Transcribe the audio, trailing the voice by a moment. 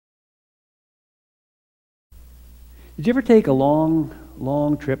Did you ever take a long,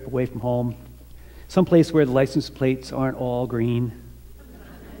 long trip away from home, someplace where the license plates aren't all green?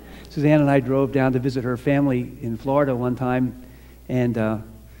 Suzanne and I drove down to visit her family in Florida one time, and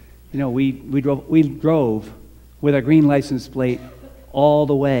we drove with a green license plate all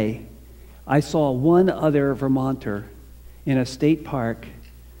the way. I saw one other Vermonter in a state park,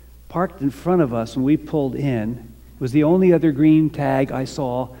 parked in front of us when we pulled in. It was the only other green tag I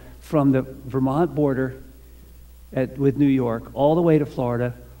saw from the Vermont border with New York, all the way to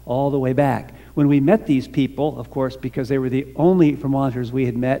Florida, all the way back. When we met these people, of course, because they were the only Vermonters we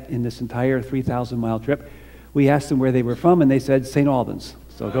had met in this entire 3,000-mile trip, we asked them where they were from, and they said St. Albans.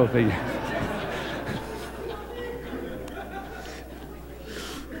 So go figure.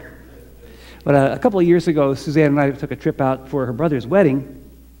 But a couple of years ago, Suzanne and I took a trip out for her brother's wedding,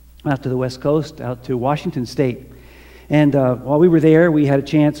 out to the West Coast, out to Washington State. And while we were there, we had a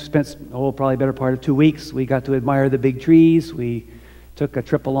chance, spent, probably a better part of 2 weeks. We got to admire the big trees. We took a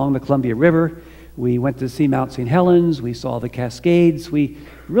trip along the Columbia River. We went to see Mount St. Helens. We saw the Cascades. We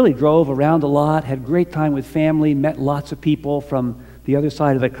really drove around a lot, had a great time with family, met lots of people from the other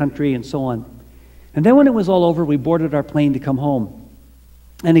side of the country and so on. And then when it was all over, we boarded our plane to come home.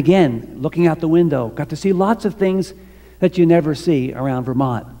 And again, looking out the window, got to see lots of things that you never see around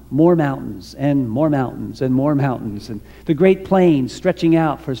Vermont. More mountains and more mountains and more mountains, and the Great Plains stretching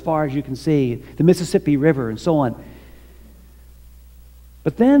out for as far as you can see, the Mississippi River and so on.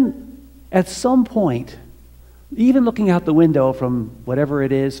 But then, at some point, even looking out the window from whatever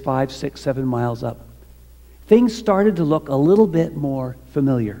it is, 5, 6, 7 miles up, things started to look a little bit more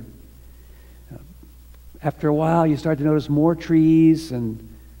familiar. After a while, you start to notice more trees and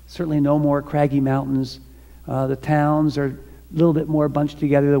certainly no more craggy mountains. The towns are a little bit more bunched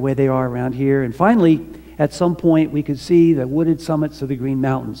together the way they are around here. And finally, at some point, we could see the wooded summits of the Green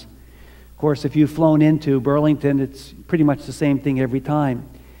Mountains. Of course, if you've flown into Burlington, it's pretty much the same thing every time.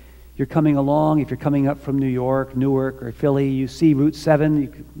 You're coming along, if you're coming up from New York, Newark, or Philly, you see Route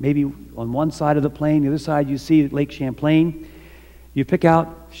 7, maybe on one side of the plane, the other side you see Lake Champlain. You pick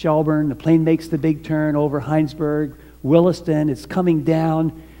out Shelburne, the plane makes the big turn over Heinsberg, Williston, it's coming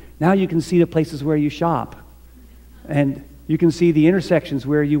down. Now you can see the places where you shop. And you can see the intersections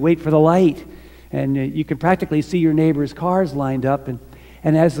where you wait for the light. And you can practically see your neighbors' cars lined up. And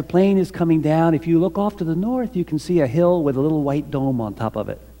as the plane is coming down, if you look off to the north, you can see a hill with a little white dome on top of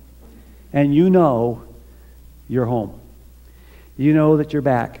it. And you know you're home. You know that you're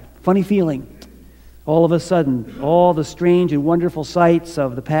back. Funny feeling. All of a sudden, all the strange and wonderful sights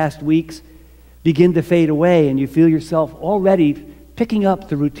of the past weeks begin to fade away, and you feel yourself already picking up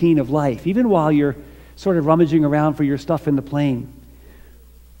the routine of life, even while you're sort of rummaging around for your stuff in the plane.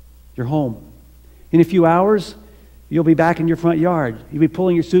 You're home. In a few hours, you'll be back in your front yard. You'll be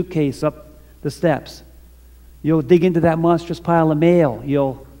pulling your suitcase up the steps. You'll dig into that monstrous pile of mail.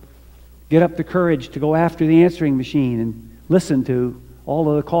 You'll get up the courage to go after the answering machine and listen to all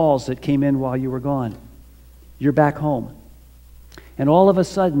of the calls that came in while you were gone. You're back home. And all of a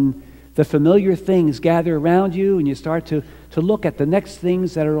sudden, the familiar things gather around you, and you start to look at the next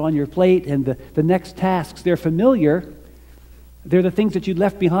things that are on your plate and the next tasks. They're familiar. They're the things that you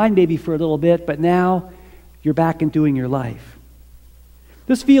left behind maybe for a little bit, but now you're back and doing your life.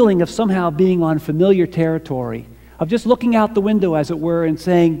 This feeling of somehow being on familiar territory, of just looking out the window, as it were, and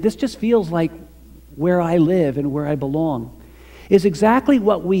saying, this just feels like where I live and where I belong, is exactly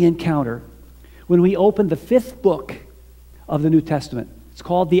what we encounter when we open the 5th book of the New Testament. It's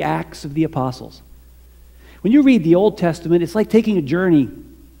called the Acts of the Apostles. When you read the Old Testament, it's like taking a journey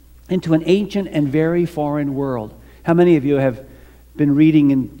into an ancient and very foreign world. How many of you have been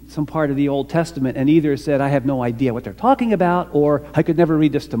reading in some part of the Old Testament and either said, I have no idea what they're talking about, or I could never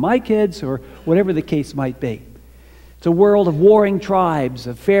read this to my kids, or whatever the case might be? It's a world of warring tribes,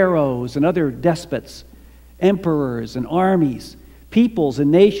 of pharaohs and other despots, emperors and armies, peoples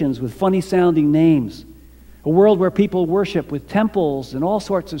and nations with funny-sounding names. A world where people worship with temples and all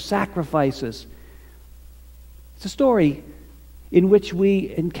sorts of sacrifices. It's a story in which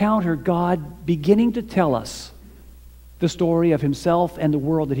we encounter God beginning to tell us the story of himself and the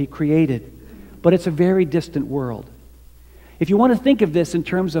world that he created. But it's a very distant world. If you want to think of this in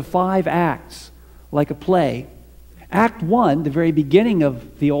terms of 5 acts, like a play, Act 1, the very beginning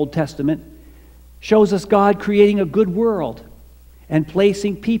of the Old Testament, shows us God creating a good world and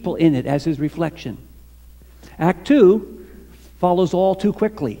placing people in it as his reflection. Act 2 follows all too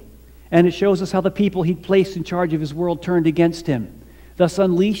quickly, and it shows us how the people he'd placed in charge of his world turned against him, thus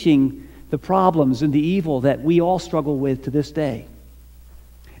unleashing the problems and the evil that we all struggle with to this day.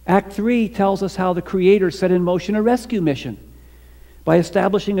 Act 3 tells us how the Creator set in motion a rescue mission by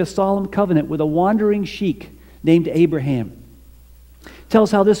establishing a solemn covenant with a wandering sheik named Abraham. It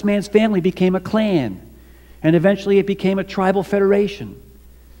tells how this man's family became a clan, and eventually it became a tribal federation.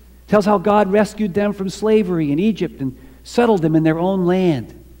 It tells how God rescued them from slavery in Egypt and settled them in their own land.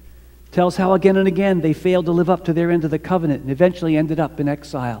 It tells how again and again they failed to live up to their end of the covenant and eventually ended up in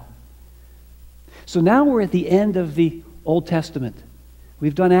exile. So now we're at the end of the Old Testament.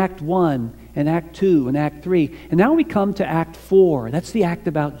 We've done Act 1 and Act 2 and Act 3. And now we come to Act 4. That's the act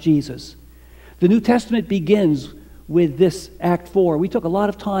about Jesus. The New Testament begins with this Act 4. We took a lot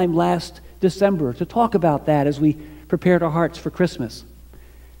of time last December to talk about that as we prepared our hearts for Christmas.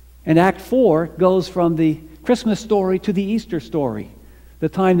 And Act 4 goes from the Christmas story to the Easter story, the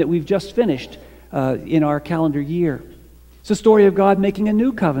time that we've just finished in our calendar year. It's the story of God making a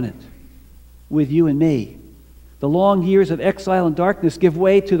new covenant with you and me. The long years of exile and darkness give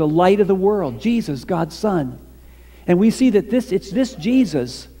way to the light of the world, Jesus, God's Son. And we see that it's this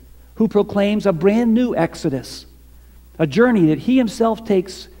Jesus who proclaims a brand new Exodus, a journey that he himself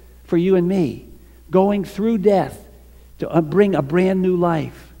takes for you and me, going through death to bring a brand new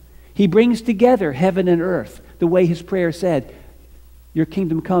life. He brings together heaven and earth, the way his prayer said, your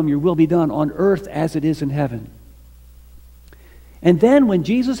kingdom come, your will be done on earth as it is in heaven. And then when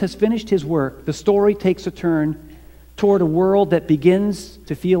Jesus has finished his work, the story takes a turn toward a world that begins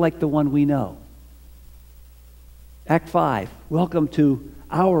to feel like the one we know. Act 5, welcome to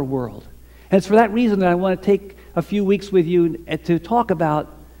our world. And it's for that reason that I want to take a few weeks with you to talk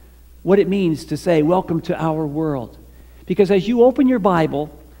about what it means to say, welcome to our world. Because as you open your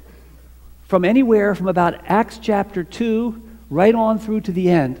Bible, from anywhere from about Acts chapter 2 right on through to the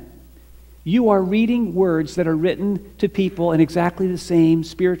end, you are reading words that are written to people in exactly the same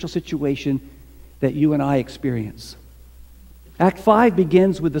spiritual situation that you and I experience. Act 5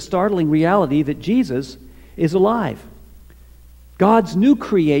 begins with the startling reality that Jesus is alive. God's new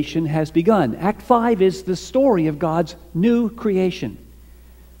creation has begun. Act 5 is the story of God's new creation.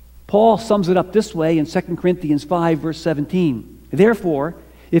 Paul sums it up this way in 2 Corinthians 5, verse 17. Therefore,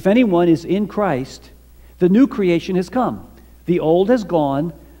 if anyone is in Christ, the new creation has come. The old has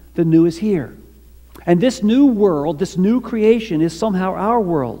gone, the new is here. And this new world, this new creation is somehow our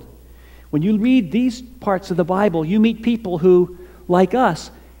world. When you read these parts of the Bible, you meet people who, like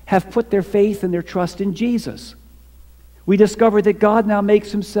us, have put their faith and their trust in Jesus. We discover that God now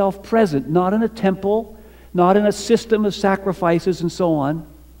makes himself present, not in a temple, not in a system of sacrifices and so on,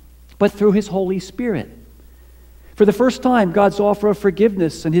 but through his Holy Spirit. For the first time, God's offer of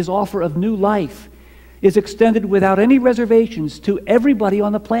forgiveness and his offer of new life is extended without any reservations to everybody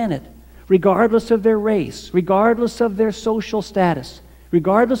on the planet, regardless of their race, regardless of their social status,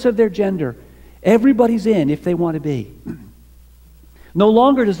 regardless of their gender. Everybody's in if they want to be. No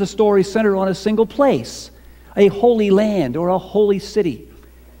longer does the story center on a single place, a holy land or a holy city.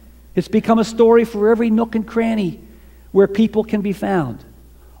 It's become a story for every nook and cranny where people can be found,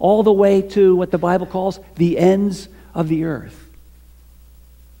 all the way to what the Bible calls the ends of the earth.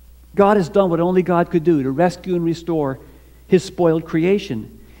 God has done what only God could do to rescue and restore his spoiled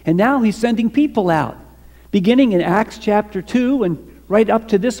creation. And now he's sending people out, beginning in Acts chapter 2 and right up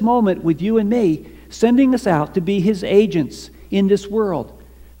to this moment with you and me, sending us out to be his agents in this world,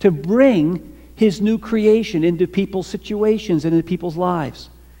 to bring his new creation into people's situations and into people's lives.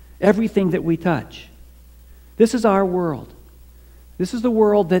 Everything that we touch. This is our world. This is the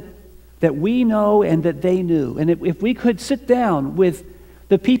world that we know and that they knew. And if we could sit down with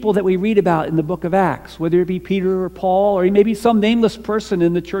the people that we read about in the book of Acts, whether it be Peter or Paul or maybe some nameless person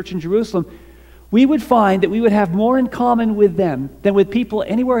in the church in Jerusalem, we would find that we would have more in common with them than with people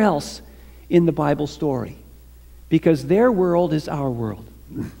anywhere else in the Bible story. Because their world is our world.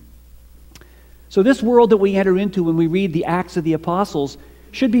 So this world that we enter into when we read the Acts of the Apostles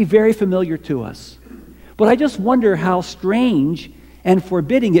should be very familiar to us. But I just wonder how strange and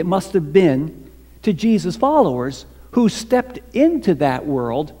forbidding it must have been to Jesus' followers who stepped into that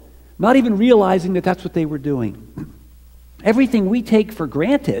world, not even realizing that that's what they were doing. Everything we take for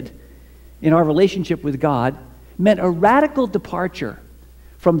granted in our relationship with God meant a radical departure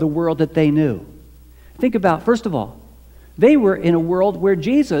from the world that they knew. Think about, first of all, they were in a world where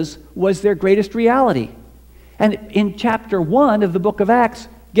Jesus was their greatest reality. And in chapter 1 of the book of Acts,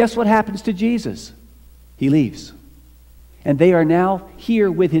 guess what happens to Jesus? He leaves. And they are now here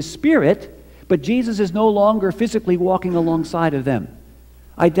with his Spirit, but Jesus is no longer physically walking alongside of them.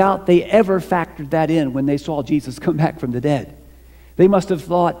 I doubt they ever factored that in when they saw Jesus come back from the dead. They must have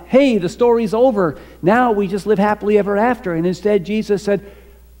thought, hey, the story's over. Now we just live happily ever after. And instead Jesus said,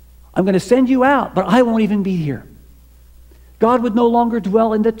 I'm going to send you out, but I won't even be here. God would no longer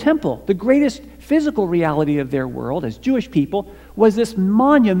dwell in the temple. The greatest physical reality of their world as Jewish people was this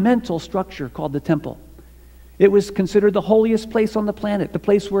monumental structure called the temple. It was considered the holiest place on the planet, the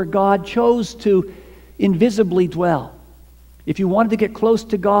place where God chose to invisibly dwell. If you wanted to get close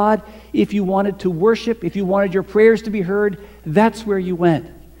to God, if you wanted to worship, if you wanted your prayers to be heard, that's where you went.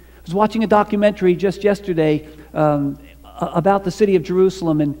 I was watching a documentary just yesterday about the city of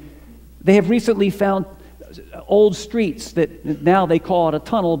Jerusalem, and they have recently found old streets that now they call it a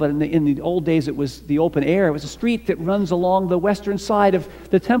tunnel, but in the old days it was the open air. It was a street that runs along the western side of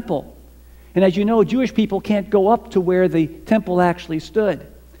the temple. And as you know, Jewish people can't go up to where the temple actually stood.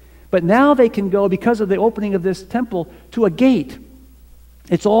 But now they can go, because of the opening of this temple, to a gate.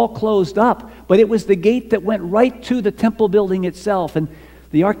 It's all closed up, but it was the gate that went right to the temple building itself. And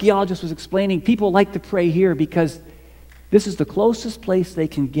the archaeologist was explaining, people like to pray here because this is the closest place they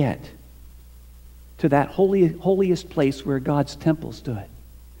can get to that holiest place where God's temple stood.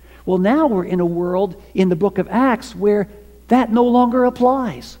 Well, now we're in a world in the book of Acts where that no longer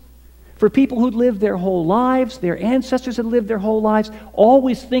applies. For people who'd lived their whole lives, their ancestors had lived their whole lives,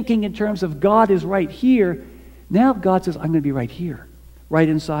 always thinking in terms of God is right here, now God says, I'm going to be right here, right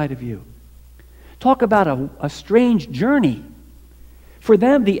inside of you. Talk about a strange journey. For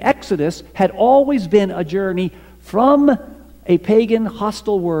them, the Exodus had always been a journey from a pagan,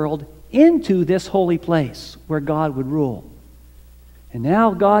 hostile world into this holy place where God would rule. And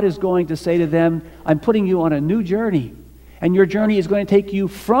now God is going to say to them, I'm putting you on a new journey. And your journey is going to take you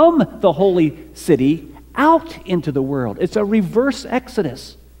from the holy city out into the world. It's a reverse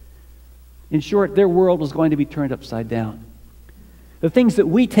exodus. In short, their world was going to be turned upside down. The things that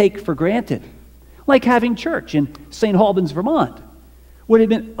we take for granted, like having church in St. Albans, Vermont, would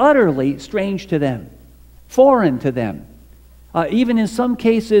have been utterly strange to them, foreign to them, even in some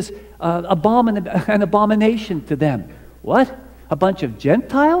cases an abomination to them. What? A bunch of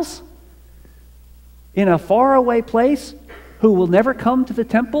Gentiles in a faraway place who will never come to the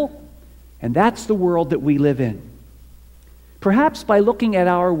temple? And that's the world that we live in. Perhaps by looking at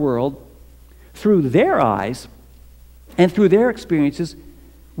our world through their eyes and through their experiences,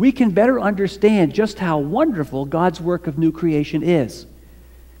 we can better understand just how wonderful God's work of new creation is.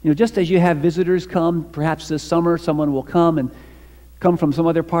 You know, just as you have visitors come, perhaps this summer someone will come from some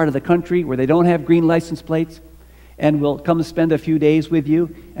other part of the country where they don't have green license plates, and will come and spend a few days with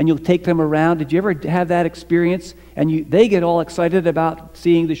you, and you'll take them around. Did you ever have that experience? And they get all excited about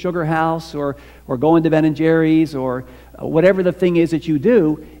seeing the Sugar House or going to Ben & Jerry's or whatever the thing is that you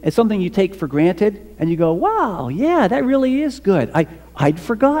do. It's something you take for granted, and you go, wow, yeah, that really is good. I'd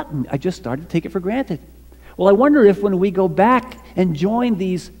forgotten. I just started to take it for granted. Well, I wonder if when we go back and join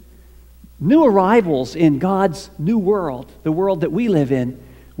these new arrivals in God's new world, the world that we live in,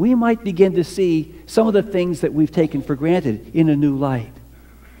 we might begin to see some of the things that we've taken for granted in a new light.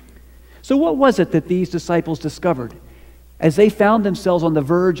 So what was it that these disciples discovered as they found themselves on the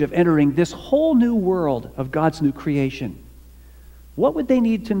verge of entering this whole new world of God's new creation? What would they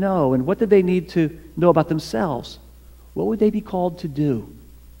need to know, and what did they need to know about themselves? What would they be called to do?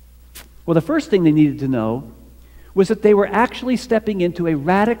 Well, the first thing they needed to know was that they were actually stepping into a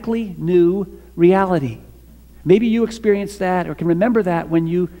radically new reality. Maybe you experienced that or can remember that when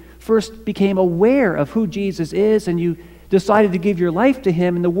you first became aware of who Jesus is and you decided to give your life to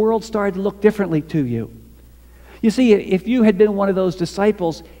Him and the world started to look differently to you. You see, if you had been one of those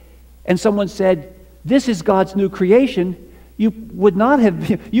disciples and someone said, this is God's new creation, you would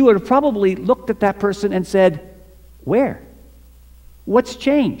have probably looked at that person and said, where? What's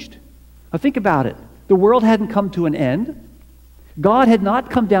changed? Now think about it. The world hadn't come to an end. God had not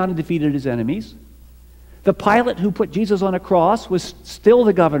come down and defeated His enemies. The Pilate who put Jesus on a cross was still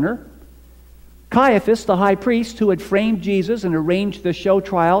the governor. Caiaphas, the high priest who had framed Jesus and arranged the show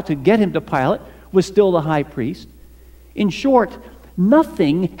trial to get him to Pilate, was still the high priest. In short,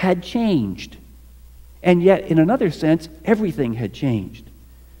 nothing had changed. And yet, in another sense, everything had changed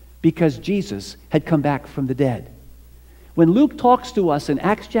because Jesus had come back from the dead. When Luke talks to us in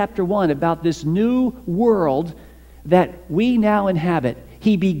Acts chapter 1 about this new world that we now inhabit,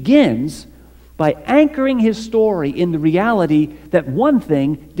 he begins by anchoring his story in the reality that one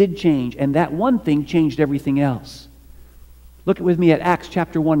thing did change, and that one thing changed everything else. Look with me at Acts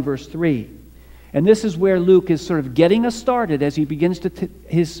chapter 1, verse 3. And this is where Luke is sort of getting us started as he begins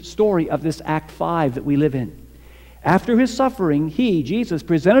his story of this Act 5 that we live in. After his suffering, he, Jesus,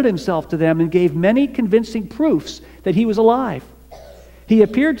 presented himself to them and gave many convincing proofs that he was alive. He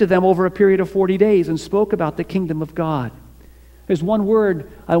appeared to them over a period of 40 days and spoke about the kingdom of God. There's one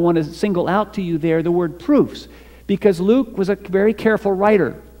word I want to single out to you there, the word proofs, because Luke was a very careful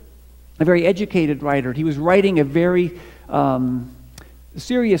writer, a very educated writer. He was writing a very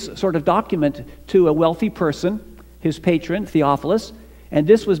serious sort of document to a wealthy person, his patron, Theophilus, And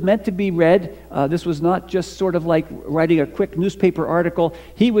this was meant to be read. This was not just sort of like writing a quick newspaper article.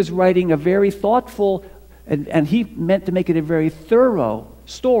 He was writing a very thoughtful, and he meant to make it a very thorough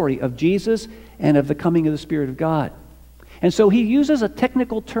story of Jesus and of the coming of the Spirit of God. And so he uses a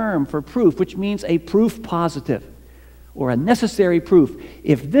technical term for proof, which means a proof positive, or a necessary proof.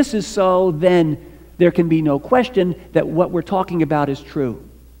 If this is so, then there can be no question that what we're talking about is true.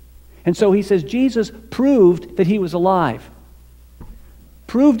 And so he says Jesus proved that he was alive.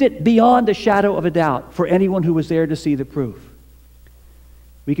 Proved it beyond a shadow of a doubt for anyone who was there to see the proof.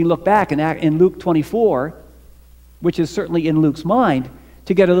 We can look back in Luke 24, which is certainly in Luke's mind,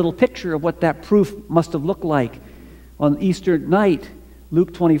 to get a little picture of what that proof must have looked like. On Easter night,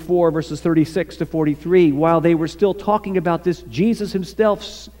 Luke 24, verses 36 to 43, while they were still talking about this, Jesus himself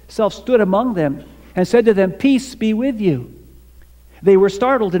stood among them and said to them, "Peace be with you." They were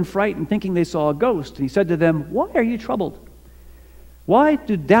startled and frightened, thinking they saw a ghost. And he said to them, "Why are you troubled? Why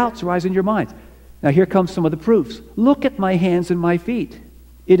do doubts rise in your minds?" Now here comes some of the proofs. "Look at my hands and my feet.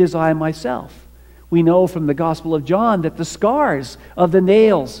 It is I myself." We know from the Gospel of John that the scars of the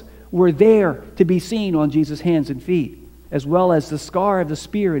nails were there to be seen on Jesus' hands and feet, as well as the scar of the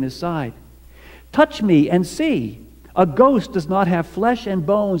spear in his side. "Touch me and see. A ghost does not have flesh and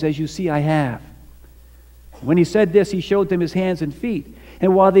bones as you see I have." When he said this, he showed them his hands and feet.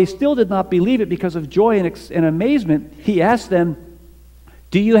 And while they still did not believe it because of joy and amazement, he asked them,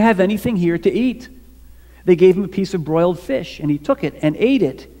 "Do you have anything here to eat?" They gave him a piece of broiled fish, and he took it and ate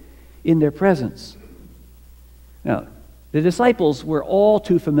it in their presence. Now, the disciples were all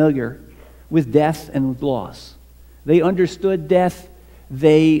too familiar with death and with loss. They understood death.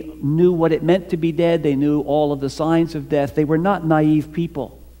 They knew what it meant to be dead. They knew all of the signs of death. They were not naive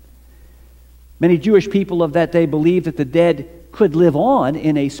people. Many Jewish people of that day believed that the dead could live on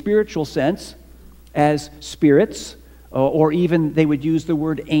in a spiritual sense as spirits, or even they would use the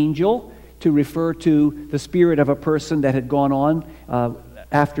word angel to refer to the spirit of a person that had gone on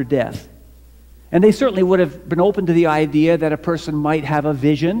after death. And they certainly would have been open to the idea that a person might have a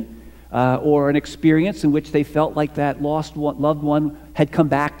vision or an experience in which they felt like that lost loved one had come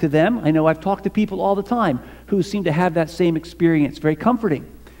back to them. I know I've talked to people all the time who seem to have that same experience. Very comforting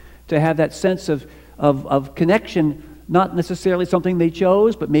to have that sense of connection, not necessarily something they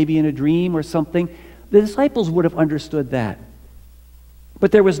chose, but maybe in a dream or something. The disciples would have understood that.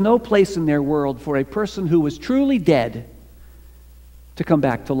 But there was no place in their world for a person who was truly dead to come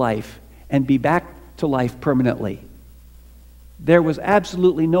back to life and be back to life permanently. There was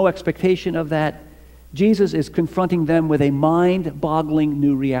absolutely no expectation of that. Jesus is confronting them with a mind-boggling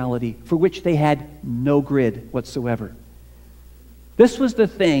new reality for which they had no grid whatsoever. This was the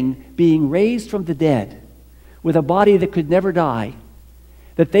thing, being raised from the dead with a body that could never die,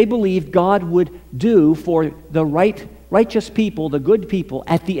 that they believed God would do for the righteous people, the good people,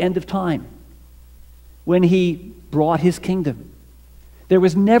 at the end of time, when he brought his kingdom. There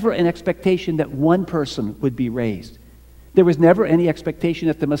was never an expectation that one person would be raised. There was never any expectation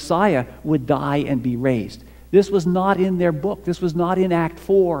that the Messiah would die and be raised. This was not in their book. This was not in Act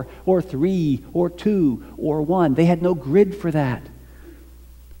 4 or 3 or 2 or 1. They had no grid for that.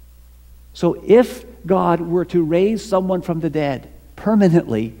 So if God were to raise someone from the dead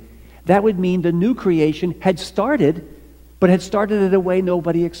permanently, that would mean the new creation had started, but had started in a way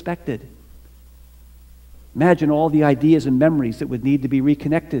nobody expected. Imagine all the ideas and memories that would need to be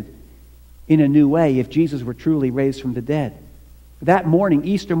reconnected in a new way if Jesus were truly raised from the dead. That morning,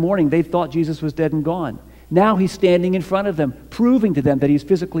 Easter morning, they thought Jesus was dead and gone. Now he's standing in front of them, proving to them that he's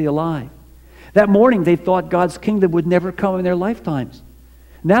physically alive. That morning, they thought God's kingdom would never come in their lifetimes.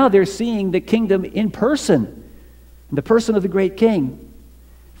 Now they're seeing the kingdom in person, in the person of the great King.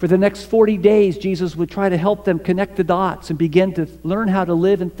 For the next 40 days, Jesus would try to help them connect the dots and begin to learn how to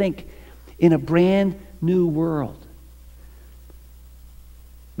live and think in a brand new world.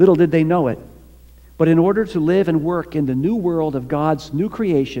 Little did they know it, but in order to live and work in the new world of God's new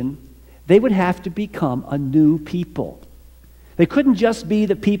creation, they would have to become a new people. They couldn't just be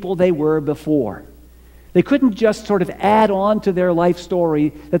the people they were before. They couldn't just sort of add on to their life story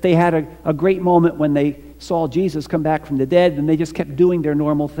that they had a great moment when they saw Jesus come back from the dead and they just kept doing their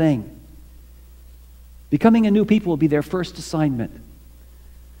normal thing. Becoming a new people will be their first assignment.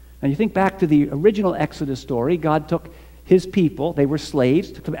 Now you think back to the original Exodus story. God took his people, they were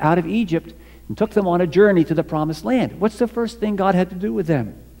slaves, took them out of Egypt and took them on a journey to the promised land. What's the first thing God had to do with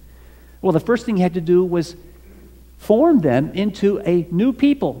them? Well, the first thing he had to do was form them into a new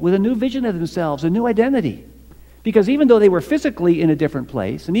people with a new vision of themselves, a new identity. Because even though they were physically in a different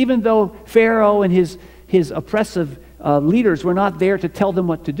place, and even though Pharaoh and his oppressive leaders were not there to tell them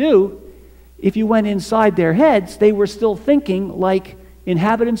what to do, if you went inside their heads, they were still thinking like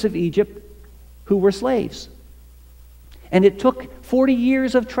inhabitants of Egypt who were slaves. And it took 40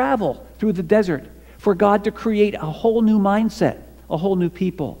 years of travel through the desert for God to create a whole new mindset, a whole new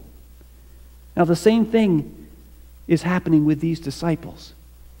people. Now, the same thing is happening with these disciples.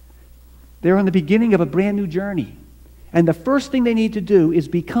 They're on the beginning of a brand new journey. And the first thing they need to do is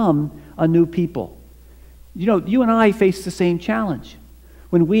become a new people. You know, you and I face the same challenge.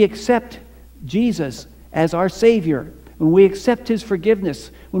 When we accept Jesus as our Savior, when we accept His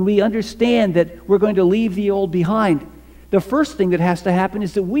forgiveness, when we understand that we're going to leave the old behind, the first thing that has to happen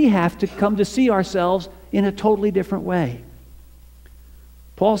is that we have to come to see ourselves in a totally different way.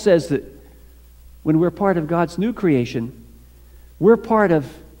 Paul says that when we're part of God's new creation, we're part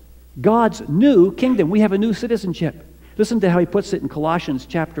of God's new kingdom. We have a new citizenship. Listen to how he puts it in Colossians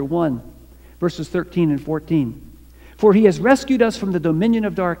chapter 1, verses 13 and 14. For He has rescued us from the dominion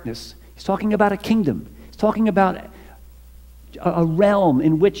of darkness. He's talking about a kingdom. He's talking about a realm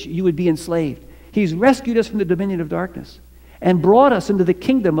in which you would be enslaved. He's rescued us from the dominion of darkness and brought us into the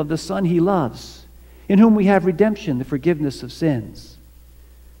kingdom of the Son He loves, in whom we have redemption, the forgiveness of sins.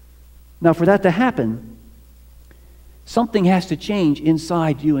 Now, for that to happen, something has to change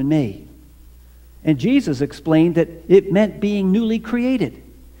inside you and me. And Jesus explained that it meant being newly created.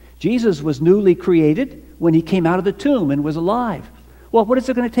 Jesus was newly created when He came out of the tomb and was alive. Well, what is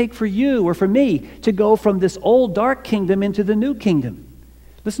it going to take for you or for me to go from this old dark kingdom into the new kingdom?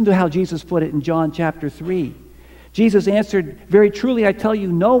 Listen to how Jesus put it in John chapter 3. Jesus answered, very truly I tell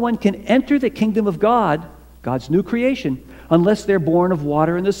you, no one can enter the kingdom of God, God's new creation, unless they're born of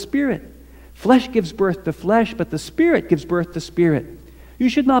water and the Spirit. Flesh gives birth to flesh, but the Spirit gives birth to spirit. You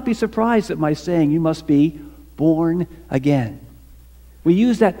should not be surprised at my saying you must be born again. We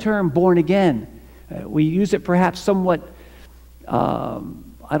use that term, born again. We use it perhaps somewhat,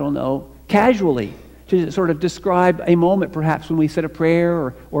 casually to sort of describe a moment perhaps when we said a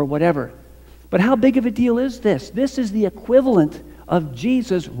prayer or whatever. But how big of a deal is this? This is the equivalent of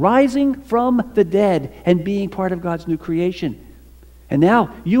Jesus rising from the dead and being part of God's new creation. And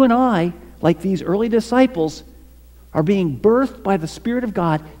now you and I, like these early disciples, are being birthed by the Spirit of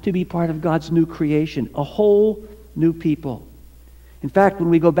God to be part of God's new creation, a whole new people. In fact, when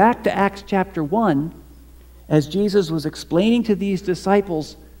we go back to Acts chapter 1, as Jesus was explaining to these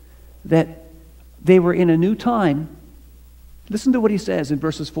disciples that they were in a new time, listen to what he says in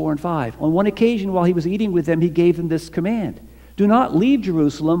verses 4 and 5. On one occasion, while he was eating with them, he gave them this command: do not leave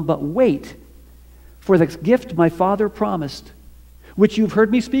Jerusalem, but wait for the gift my Father promised, which you've heard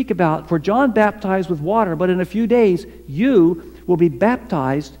me speak about. For John baptized with water, but in a few days you will be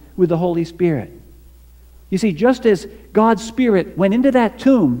baptized with the Holy Spirit. You see, just as God's Spirit went into that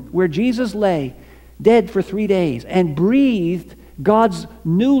tomb where Jesus lay dead for 3 days and breathed God's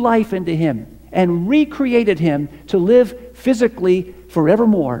new life into him and recreated him to live physically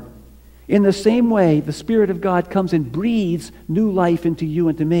forevermore, in the same way the Spirit of God comes and breathes new life into you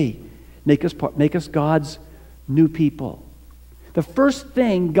and to me. Make us God's new people. The first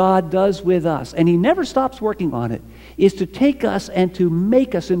thing God does with us, and He never stops working on it, is to take us and to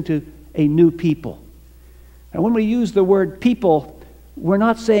make us into a new people. And when we use the word people, we're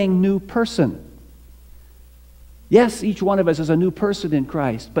not saying new person. Yes, each one of us is a new person in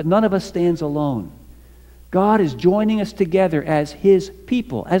Christ, but none of us stands alone. God is joining us together as His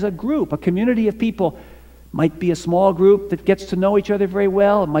people, as a group, a community of people. Might be a small group that gets to know each other very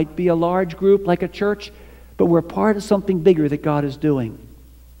well. It might be a large group like a church. But we're part of something bigger that God is doing.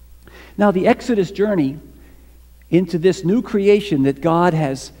 Now, the Exodus journey into this new creation that God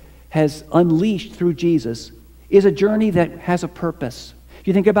has unleashed through Jesus is a journey that has a purpose. If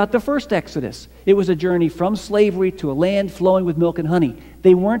you think about the first Exodus, it was a journey from slavery to a land flowing with milk and honey.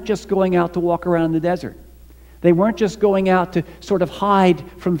 They weren't just going out to walk around in the desert. They weren't just going out to sort of hide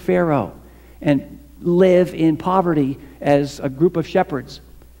from Pharaoh and live in poverty as a group of shepherds.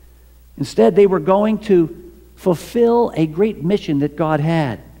 Instead, they were going to fulfill a great mission that God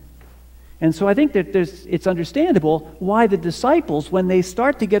had. And so I think that it's understandable why the disciples, when they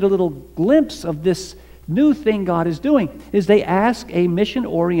start to get a little glimpse of this new thing God is doing, is they ask a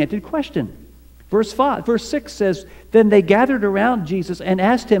mission-oriented question. Verse 6 says, then they gathered around Jesus and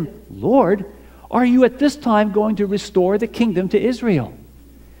asked him, Lord, are you at this time going to restore the kingdom to Israel?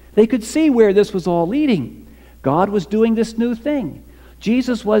 They could see where this was all leading. God was doing this new thing.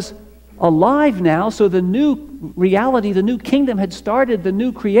 Jesus was alive now, so the new reality, the new kingdom had started, the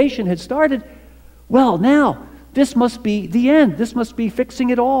new creation had started. Well, now, this must be the end. This must be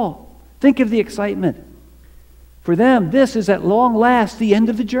fixing it all. Think of the excitement. For them, this is at long last the end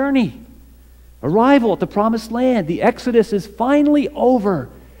of the journey. Arrival at the promised land. The Exodus is finally over.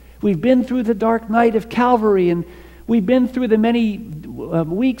 We've been through the dark night of Calvary, and we've been through the many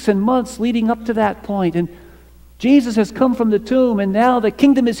weeks and months leading up to that point. And Jesus has come from the tomb, and now the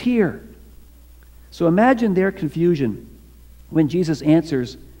kingdom is here. So imagine their confusion when Jesus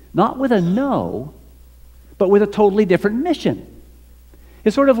answers, not with a no, but with a totally different mission.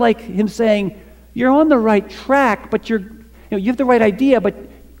 It's sort of like him saying, you're on the right track, but you have the right idea, but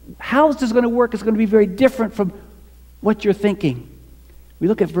how is this going to work is going to be very different from what you're thinking. We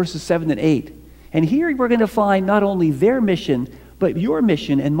look at verses 7 and 8. And here we're going to find not only their mission, but your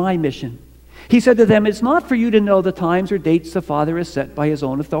mission and my mission. He said to them, it's not for you to know the times or dates the Father has set by his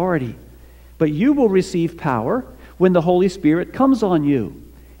own authority, but you will receive power when the Holy Spirit comes on you.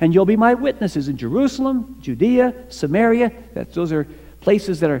 And you'll be my witnesses in Jerusalem, Judea, Samaria. Those are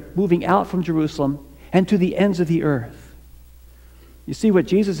places that are moving out from Jerusalem, and to the ends of the earth. You see what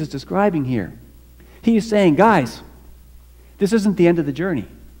Jesus is describing here. He is saying, guys, this isn't the end of the journey.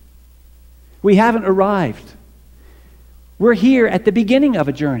 We haven't arrived. We're here at the beginning of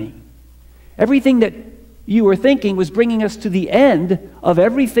a journey. Everything that you were thinking was bringing us to the end of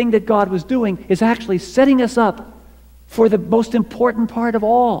everything that God was doing is actually setting us up for the most important part of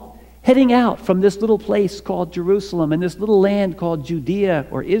all, heading out from this little place called Jerusalem and this little land called Judea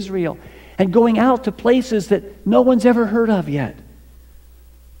or Israel, and going out to places that no one's ever heard of yet.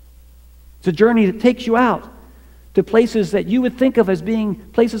 It's a journey that takes you out to places that you would think of as being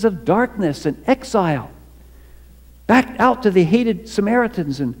places of darkness and exile. Back out to the hated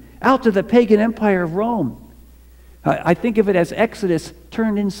Samaritans and out to the pagan empire of Rome. I think of it as Exodus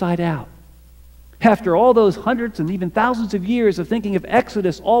turned inside out. After all those hundreds and even thousands of years of thinking of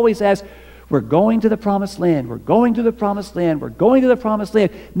Exodus always as, we're going to the promised land, we're going to the promised land, we're going to the promised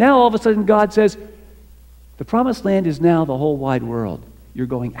land. Now all of a sudden God says, the promised land is now the whole wide world. You're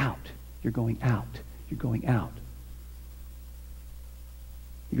going out, you're going out, you're going out.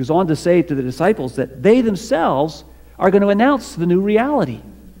 He goes on to say to the disciples that they themselves are going to announce the new reality.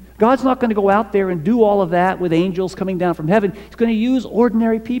 God's not going to go out there and do all of that with angels coming down from heaven. He's going to use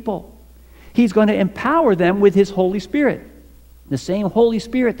ordinary people. He's going to empower them with his Holy Spirit, the same Holy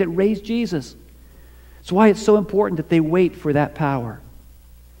Spirit that raised Jesus. That's why it's so important that they wait for that power.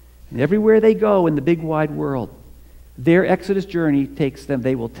 And everywhere they go in the big wide world, their Exodus journey takes them.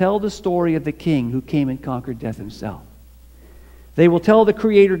 They will tell the story of the King who came and conquered death himself. They will tell the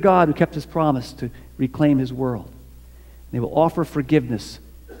Creator God who kept his promise to reclaim his world. They will offer forgiveness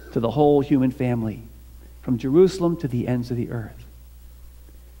to the whole human family, from Jerusalem to the ends of the earth.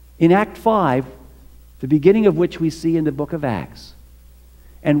 In Act 5, the beginning of which we see in the book of Acts,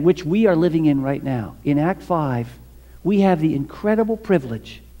 and which we are living in right now, in Act 5, we have the incredible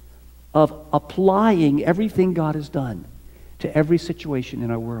privilege of applying everything God has done to every situation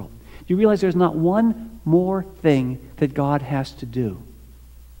in our world. Do you realize there's not one more thing that God has to do?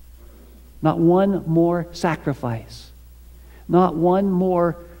 Not one more sacrifice. Not one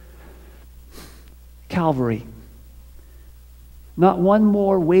more Calvary. Not one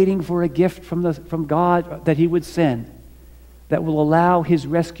more waiting for a gift from God that he would send that will allow his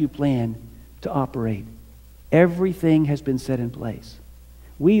rescue plan to operate. Everything has been set in place.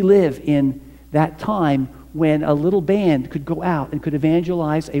 We live in that time when a little band could go out and could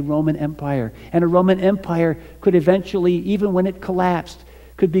evangelize a Roman Empire. And a Roman Empire could eventually, even when it collapsed,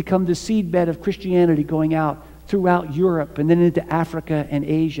 could become the seedbed of Christianity going out throughout Europe and then into Africa and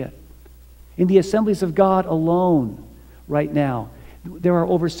Asia. In the Assemblies of God alone, right now, there are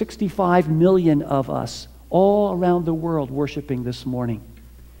over 65 million of us all around the world worshiping this morning.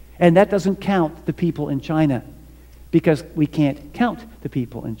 And that doesn't count the people in China, because we can't count the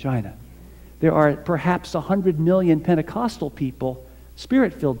people in China. There are perhaps 100 million Pentecostal people,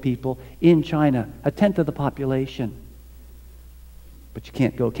 Spirit-filled people in China, a tenth of the population. But you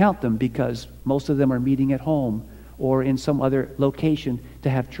can't go count them because most of them are meeting at home or in some other location to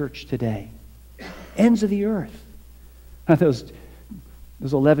have church today. Ends of the earth. Those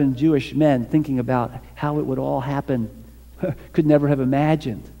 11 Jewish men thinking about how it would all happen could never have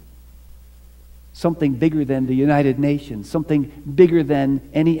imagined something bigger than the United Nations, something bigger than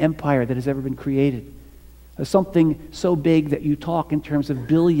any empire that has ever been created, something so big that you talk in terms of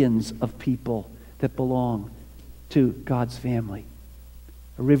billions of people that belong to God's family.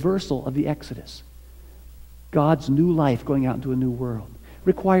 A reversal of the Exodus. God's new life going out into a new world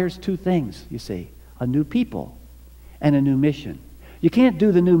requires two things, you see, a new people and a new mission. You can't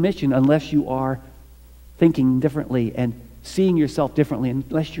do the new mission unless you are thinking differently and seeing yourself differently,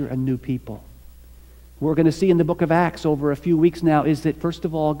 unless you're a new people. What we're going to see in the book of Acts over a few weeks now is that, first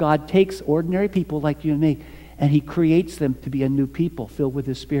of all, God takes ordinary people like you and me, and he creates them to be a new people filled with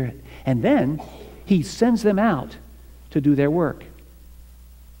his Spirit. And then he sends them out to do their work.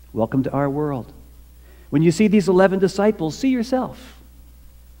 Welcome to our world. When you see these 11 disciples, see yourself.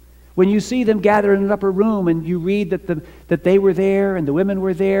 When you see them gathered in an upper room and you read that they were there and the women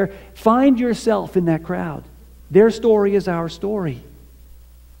were there, find yourself in that crowd. Their story is our story.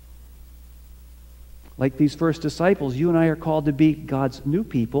 Like these first disciples, you and I are called to be God's new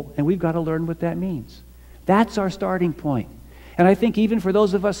people, and we've got to learn what that means. That's our starting point. And I think even for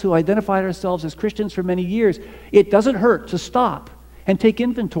those of us who identified ourselves as Christians for many years, it doesn't hurt to stop and take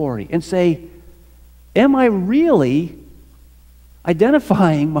inventory and say, am I really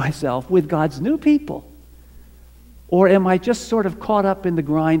identifying myself with God's new people? Or am I just sort of caught up in the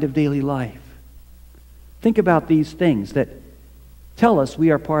grind of daily life? Think about these things that tell us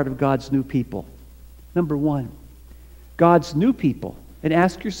we are part of God's new people. Number one, God's new people. And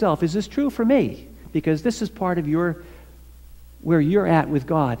ask yourself, is this true for me? Because this is part of where you're at with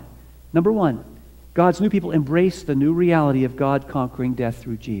God. Number one, God's new people embrace the new reality of God conquering death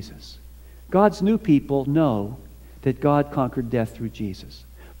through Jesus. God's new people know that God conquered death through Jesus.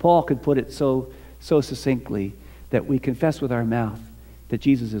 Paul could put it so succinctly that we confess with our mouth that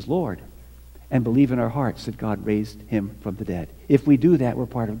Jesus is Lord and believe in our hearts that God raised him from the dead. If we do that, we're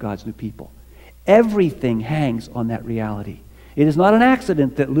part of God's new people. Everything hangs on that reality. It is not an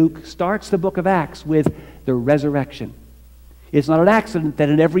accident that Luke starts the book of Acts with the resurrection. It's not an accident that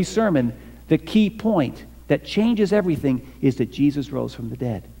in every sermon, the key point that changes everything is that Jesus rose from the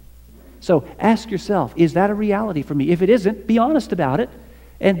dead. So ask yourself, is that a reality for me? If it isn't, be honest about it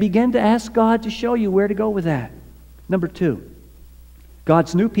and begin to ask God to show you where to go with that. Number two,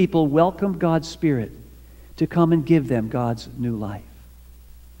 God's new people welcome God's Spirit to come and give them God's new life.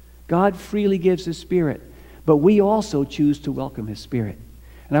 God freely gives His Spirit, but we also choose to welcome His Spirit.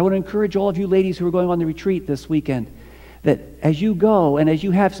 And I want to encourage all of you ladies who are going on the retreat this weekend that as you go and as you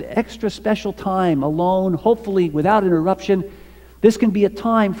have extra special time alone, hopefully without interruption, this can be a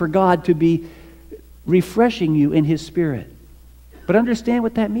time for God to be refreshing you in His Spirit. But understand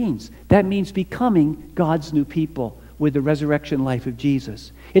what that means. That means becoming God's new people with the resurrection life of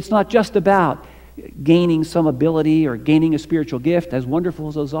Jesus. It's not just about gaining some ability or gaining a spiritual gift, as wonderful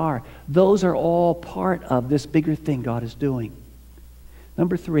as those are. Those are all part of this bigger thing God is doing.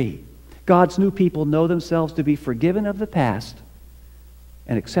 Number three, God's new people know themselves to be forgiven of the past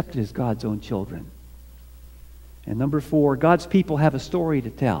and accepted as God's own children. And number four, God's people have a story to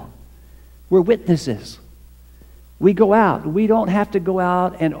tell. We're witnesses. We go out. We don't have to go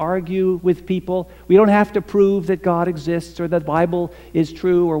out and argue with people. We don't have to prove that God exists or that the Bible is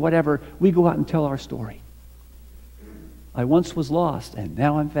true or whatever. We go out and tell our story. I once was lost, and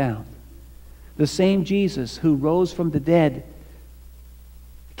now I'm found. The same Jesus who rose from the dead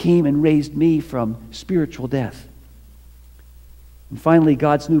came and raised me from spiritual death. And finally,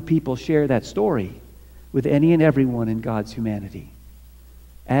 God's new people share that story with any and everyone in God's humanity,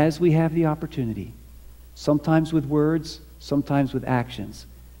 as we have the opportunity. Sometimes with words, sometimes with actions.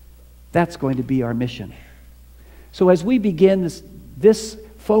 That's going to be our mission. So as we begin this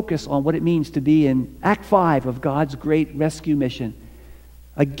focus on what it means to be in Act 5 of God's great rescue mission,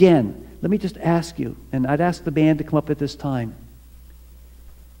 again, let me just ask you, and I'd ask the band to come up at this time,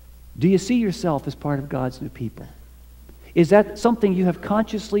 do you see yourself as part of God's new people? Is that something you have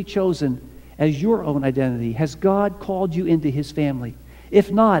consciously chosen as your own identity? Has God called you into His family? If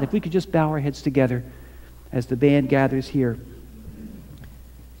not, if we could just bow our heads together as the band gathers here.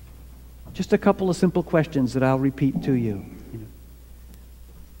 Just a couple of simple questions that I'll repeat to you.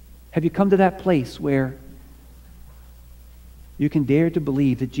 Have you come to that place where you can dare to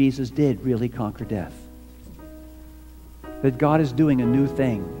believe that Jesus did really conquer death? That God is doing a new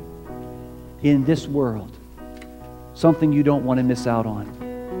thing in this world, something you don't want to miss out on.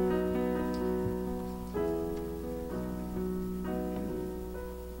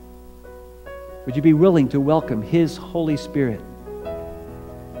 Would you be willing to welcome His Holy Spirit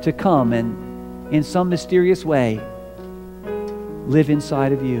to come and in some mysterious way live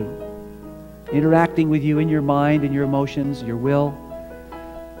inside of you, interacting with you in your mind and your emotions, your will,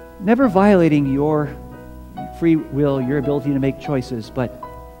 never violating your free will, your ability to make choices, but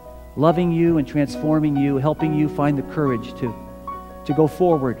loving you and transforming you, helping you find the courage to go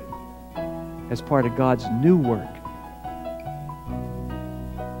forward as part of God's new work.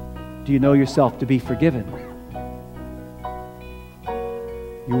 Do you know yourself to be forgiven?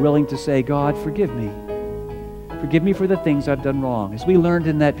 You're willing to say, God, forgive me. Forgive me for the things I've done wrong. As we learned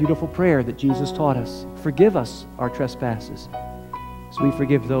in that beautiful prayer that Jesus taught us, forgive us our trespasses, as we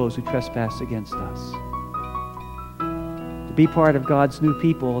forgive those who trespass against us. To be part of God's new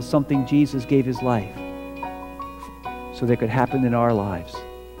people is something Jesus gave His life so that it could happen in our lives.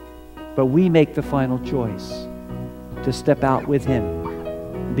 But we make the final choice to step out with Him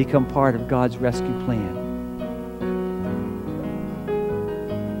and become part of God's rescue plan.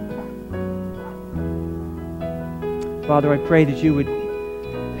 Father, I pray that you would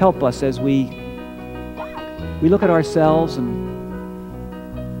help us as we look at ourselves and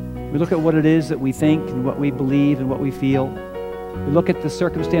we look at what it is that we think and what we believe and what we feel. We look at the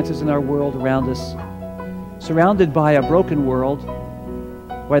circumstances in our world around us, surrounded by a broken world,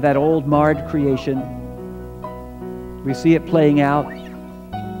 by that old marred creation. We see it playing out.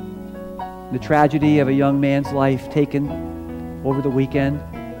 The tragedy of a young man's life taken over the weekend.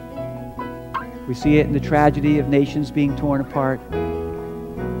 We see it in the tragedy of nations being torn apart,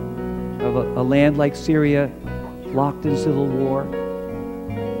 of a land like Syria locked in civil war.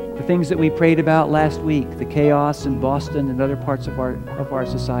 The things that we prayed about last week, the chaos in Boston and other parts of our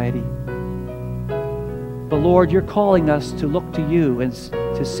society. But Lord, you're calling us to look to you and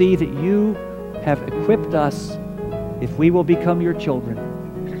to see that you have equipped us, if we will become your children,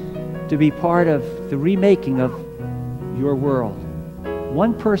 to be part of the remaking of your world.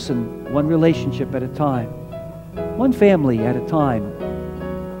 One person, one relationship at a time. One family at a time.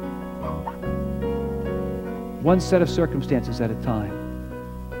 One set of circumstances at a time.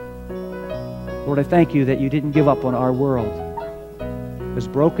 Lord, I thank you that you didn't give up on our world, as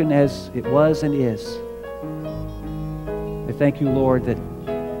broken as it was and is. I thank you, Lord, that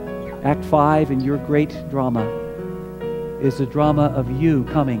Act 5 in your great drama is the drama of you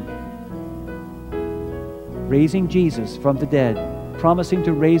coming, raising Jesus from the dead, promising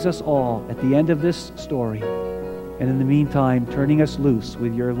to raise us all at the end of this story, and in the meantime, turning us loose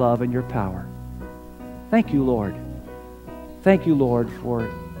with your love and your power. Thank you, Lord. Thank you, Lord, for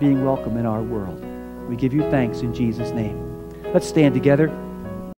being welcome in our world. We give you thanks in Jesus' name. Let's stand together.